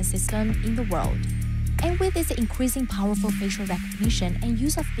surveillance system in the world. And with its increasing powerful facial recognition and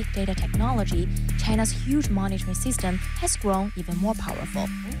use of big data technology, China's huge monitoring system has grown even more powerful.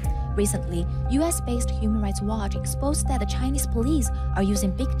 Recently, US-based Human Rights Watch exposed that the Chinese police are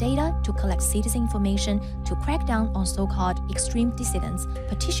using big data to collect citizen information to crack down on so-called extreme dissidents,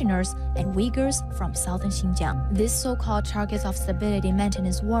 petitioners, and Uyghurs from southern Xinjiang. This so-called targets of stability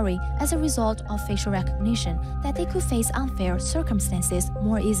maintenance worry as a result of facial recognition that they could face unfair circumstances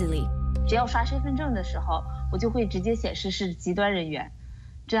more easily. 只要刷身份证的时候，我就会直接显示是极端人员，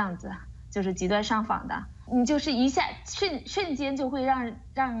这样子就是极端上访的。你就是一下瞬间就会让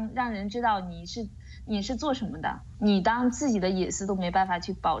人知道你是做什么的。你当自己的隐私都没办法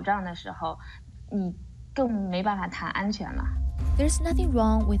去保障的时候，你更没办法谈安全了。There's nothing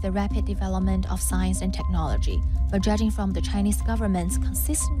wrong with the rapid development of science and technology, but judging from the Chinese government's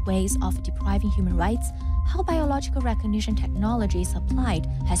consistent ways of depriving human rights, how biological recognition technology is applied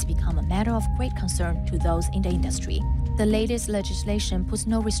has become a matter of great concern to those in the industry. The latest legislation puts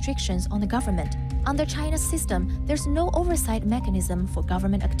no restrictions on the government. Under China's system, there's no oversight mechanism for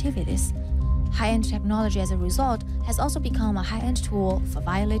government activities. High-end technology, as a result, has also become a high-end tool for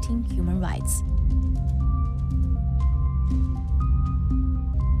violating human rights.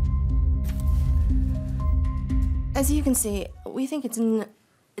 As you can see, we think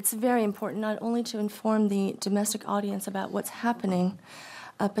it's very important not only to inform the domestic audience about what's happening,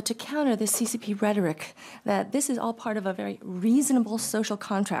 but to counter this CCP rhetoric that this is all part of a very reasonable social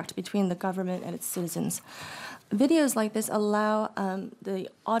contract between the government and its citizens. Videos like this allow the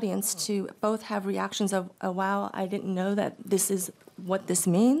audience to both have reactions of, oh, wow, I didn't know that this is what this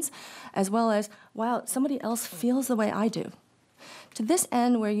means, as well as, wow, somebody else feels the way I do. To this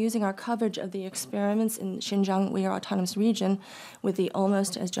end, we're using our coverage of the experiments in Xinjiang Uyghur Autonomous Region with the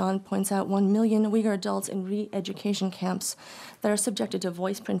almost, as John points out, 1 million Uyghur adults in re-education camps that are subjected to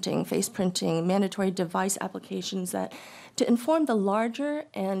voice printing, face printing, mandatory device applications to inform the larger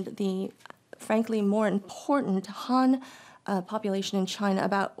and the, frankly, more important Han population in China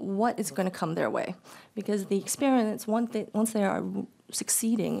about what is going to come their way. Because the experiments, once they are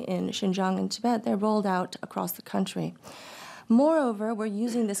succeeding in Xinjiang and Tibet, they're rolled out across the country. Moreover, we're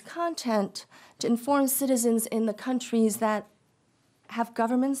using this content to inform citizens in the countries that have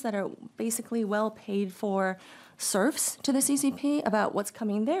governments that are basically well-paid for serfs to the CCP about what's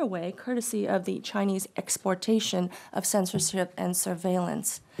coming their way, courtesy of the Chinese exportation of censorship and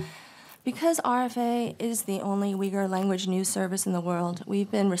surveillance. Because RFA is the only Uyghur language news service in the world, we've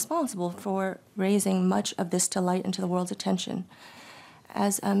been responsible for raising much of this to light into the world's attention.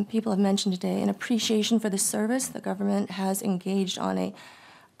 As people have mentioned today, in appreciation for this service, the government has engaged on an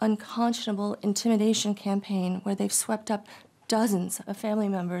unconscionable intimidation campaign where they've swept up dozens of family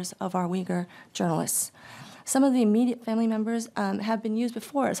members of our Uyghur journalists. Some of the immediate family members have been used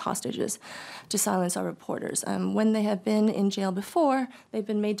before as hostages to silence our reporters. When they have been in jail before, they've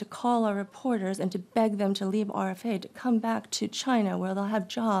been made to call our reporters and to beg them to leave RFA, to come back to China where they'll have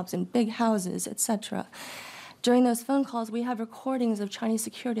jobs and big houses, etc. During those phone calls, we have recordings of Chinese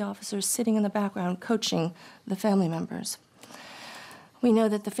security officers sitting in the background coaching the family members. We know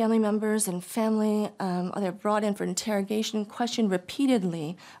that the family members and family they're brought in for interrogation, questioned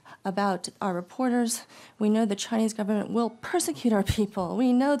repeatedly about our reporters. We know the Chinese government will persecute our people.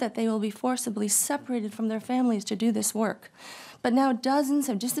 We know that they will be forcibly separated from their families to do this work. But now dozens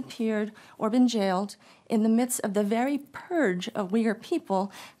have disappeared or been jailed in the midst of the very purge of Uyghur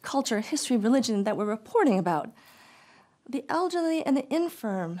people, culture, history, religion that we're reporting about. The elderly and the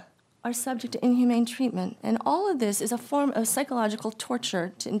infirm are subject to inhumane treatment, and all of this is a form of psychological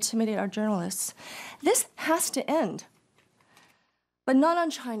torture to intimidate our journalists. This has to end, but not on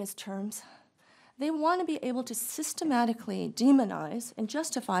China's terms. They want to be able to systematically demonize and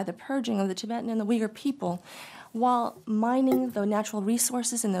justify the purging of the Tibetan and the Uyghur people while mining the natural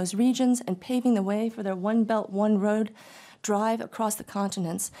resources in those regions and paving the way for their One Belt, One Road drive across the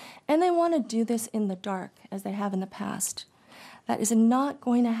continents. And they want to do this in the dark, as they have in the past. That is not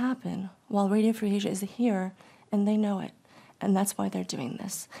going to happen while Radio Free Asia is here, and they know it. And that's why they're doing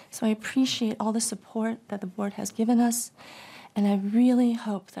this. So I appreciate all the support that the board has given us, and I really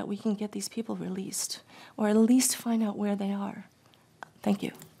hope that we can get these people released, or at least find out where they are. Thank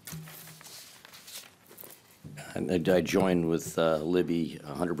you. I join with Libby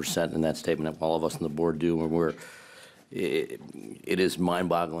 100% in that statement. All of us on the board do. It is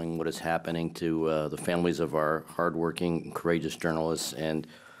mind-boggling what is happening to the families of our hardworking, courageous journalists, and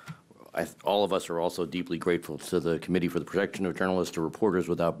all of us are also deeply grateful to the Committee for the Protection of Journalists, to Reporters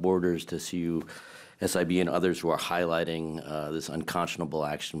Without Borders, to CU, SIB, and others who are highlighting this unconscionable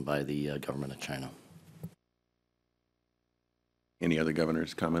action by the government of China. Any other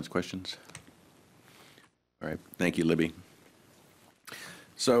governors' comments, questions? All right. Thank you, Libby.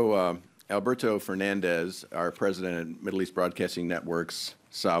 So Alberto Fernandez, our president at Middle East Broadcasting Networks,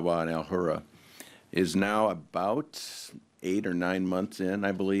 Sawa and Alhurra, is now about 8 or 9 months in,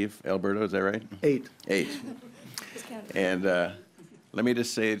 I believe. Alberto, is that right? 8. 8. And let me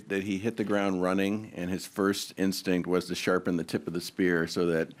just say that he hit the ground running, and his first instinct was to sharpen the tip of the spear so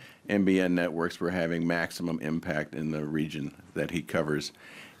that MBN networks were having maximum impact in the region that he covers.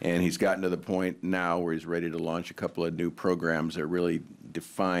 And he's gotten to the point now where he's ready to launch a couple of new programs that really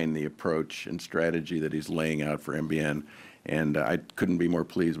define the approach and strategy that he's laying out for MBN. And I couldn't be more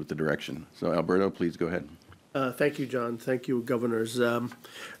pleased with the direction. So, Alberto, please go ahead. Thank you, John. Thank you, governors.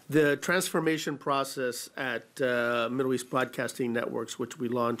 The transformation process at Middle East Broadcasting Networks, which we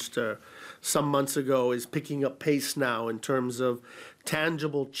launched some months ago, is picking up pace now in terms of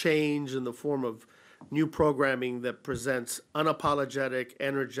tangible change in the form of new programming that presents unapologetic,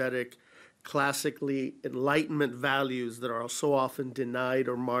 energetic, classically Enlightenment values that are so often denied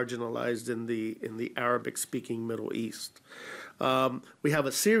or marginalized in the Arabic-speaking Middle East. We have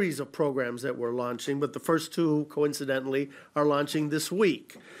a series of programs that we're launching, but the first two, coincidentally, are launching this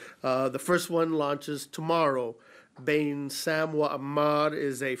week. The first one launches tomorrow. Bain Sam wa Ammar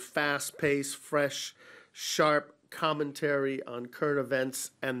is a fast-paced, fresh, sharp commentary on current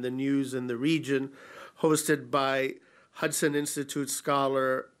events and the news in the region, hosted by Hudson Institute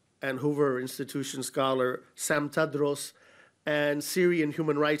scholar and Hoover Institution scholar Sam Tadros and Syrian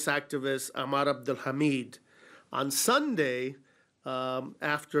human rights activist Ammar Abdul Hamid. On Sunday,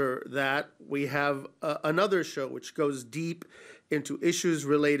 after that, we have another show which goes deep into issues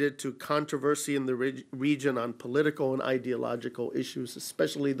related to controversy in the region on political and ideological issues,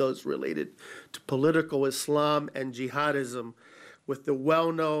 especially those related to political Islam and jihadism, with the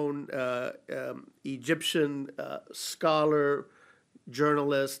well-known Egyptian scholar,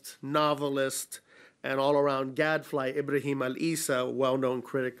 journalist, novelist, and all-around gadfly Ibrahim al-Isa, well-known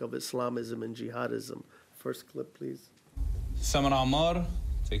critic of Islamism and jihadism. First clip, please. Salman Ammar,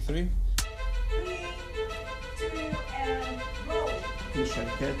 take 3.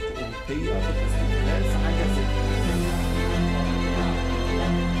 مشاركات أوروبية في الناس عجزت.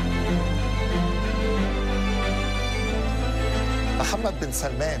 محمد بن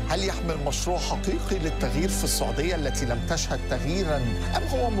سلمان هل يحمل مشروع حقيقي للتغيير في السعودية التي لم تشهد تغييراً أم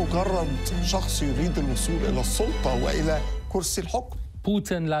هو مجرد شخص يريد الوصول إلى السلطة وإلى كرسي الحكم؟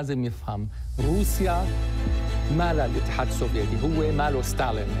 بوتين لازم يفهم روسيا ما له الاتحاد السوفيتي، هو ما له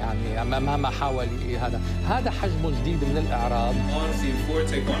ستالين، يعني مهما حاول هذا حجمه جديد من الإعراض.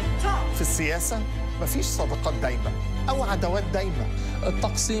 في السياسة مفيش صداقات دايمة أو عداوات دايمة.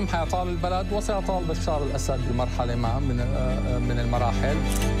 التقسيم حيطال البلد وسيطال بشار الأسد بمرحلة ما من المراحل.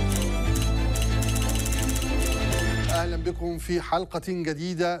 أهلا بكم في حلقة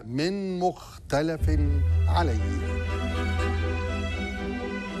جديدة من مختلف عليه.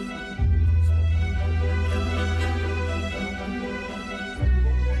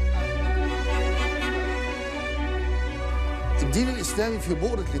 الدين الإسلامي في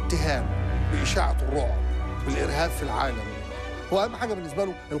بؤرة الاتهام بإشاعة الرعب والإرهاب في العالم، هو أهم حاجة بالنسبة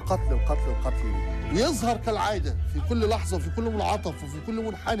له القتل القتل القتل. ويظهر كالعادة في كل لحظة وفي كل منعطف وفي كل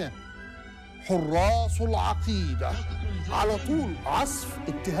منحنى حراس العقيدة على طول عصف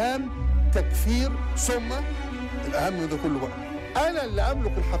اتهام تكفير، ثم الأهم من ده كله بقى أنا اللي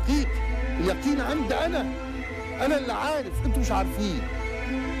أملك الحقيقة، اليقين عندي أنا اللي عارف، أنتوا مش عارفين،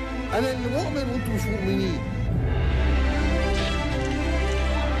 أنا اللي مؤمن وأنتوا مش مؤمنين.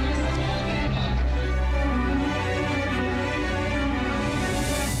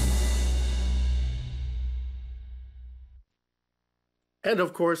 And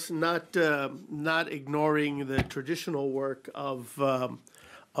of course, not ignoring the traditional work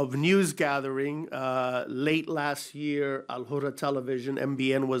of news gathering. Late last year, Alhurra television,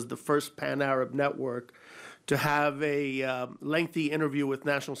 MBN, was the first pan-Arab network to have a lengthy interview with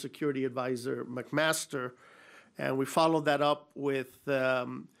National Security Advisor McMaster, and we followed that up with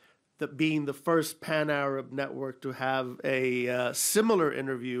being the first pan-Arab network to have a similar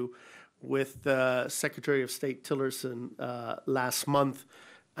interview with Secretary of State Tillerson last month.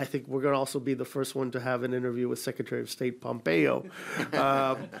 I think we're going to also be the first one to have an interview with Secretary of State Pompeo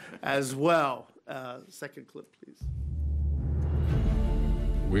as well. Second clip, please.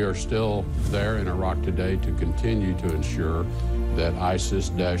 We are still there in Iraq today to continue to ensure that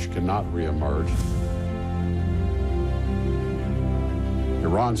ISIS-Daesh cannot reemerge.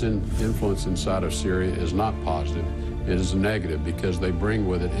 Iran's influence inside of Syria is not positive. It is negative because they bring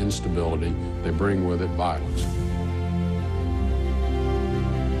with it instability, they bring with it violence.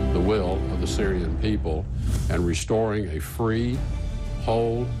 The will of the Syrian people and restoring a free,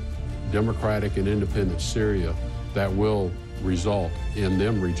 whole, democratic and independent Syria that will result in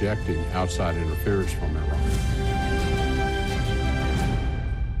them rejecting outside interference from Iran.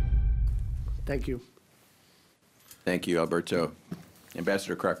 Thank you. Thank you, Alberto.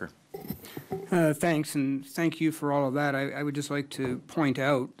 Ambassador Crocker. Thanks, and thank you for all of that. I would just like to point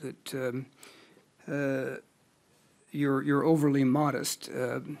out that you're overly modest.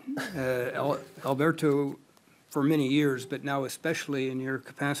 Alberto, for many years, but now especially in your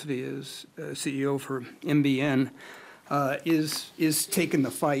capacity as CEO for MBN, is taking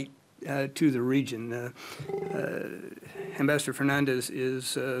the fight to the region. Ambassador Fernandez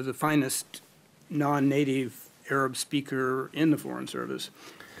is the finest non-native Arab speaker in the Foreign Service,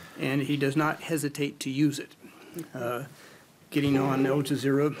 and he does not hesitate to use it. Getting on Al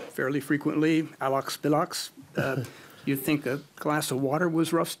Jazeera fairly frequently, Alex Bilax. You'd think a glass of water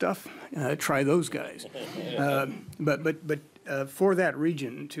was rough stuff. Try those guys. But for that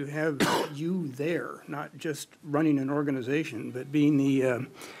region, to have you there, not just running an organization, but being the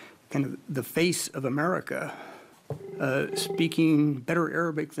kind of the face of America, speaking better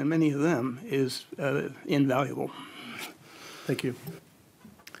Arabic than many of them is invaluable. Thank you.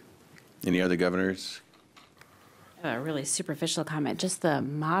 Any other governors? A really superficial comment, just the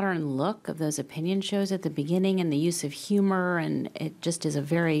modern look of those opinion shows at the beginning and the use of humor, and it just is a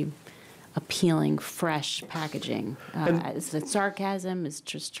very appealing, fresh packaging. The sarcasm is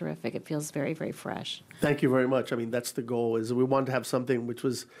just terrific. It feels very, very fresh. Thank you very much. I mean, that's the goal, is we want to have something which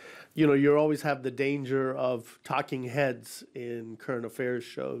was, you know, you always have the danger of talking heads in current affairs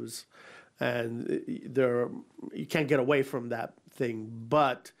shows, and you can't get away from that thing,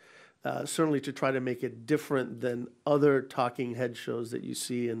 but certainly to try to make it different than other talking head shows that you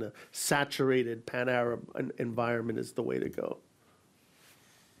see in a saturated pan-Arab environment is the way to go.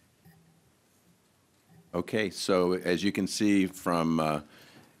 Okay, so as you can see from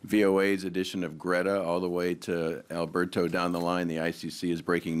VOA's edition of Greta all the way to Alberto down the line, the ICC is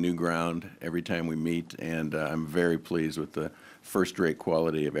breaking new ground every time we meet, and I'm very pleased with the first-rate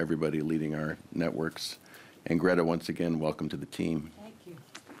quality of everybody leading our networks. And Greta, once again, welcome to the team. Thank you.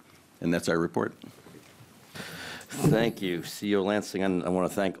 And that's our report. Thank you, CEO Lansing. And I want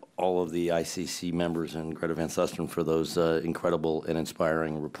to thank all of the ICC members and Greta van Susteren for those incredible and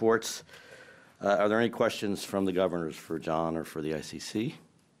inspiring reports. Are there any questions from the governors for John or for the ICC?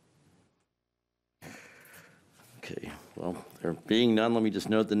 Okay, well, there being none, let me just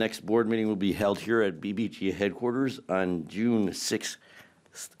note the next board meeting will be held here at BBG headquarters on June 6,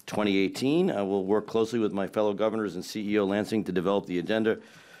 2018. I will work closely with my fellow governors and CEO Lansing to develop the agenda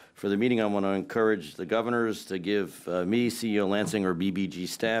for the meeting. I want to encourage the governors to give me, CEO Lansing, or BBG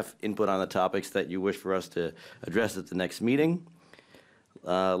staff input on the topics that you wish for us to address at the next meeting.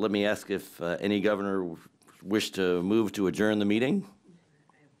 Let me ask if any governor wish to move to adjourn the meeting.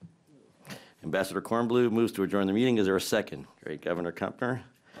 Ambassador Kornblue moves to adjourn the meeting. Is there a second? Great. Governor Kumpner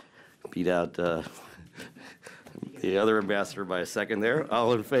beat out the other ambassador by a second there.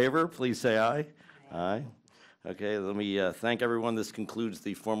 All in favor, please say aye. Aye. Okay, let me thank everyone. This concludes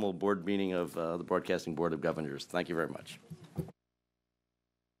the formal board meeting of the Broadcasting Board of Governors. Thank you very much.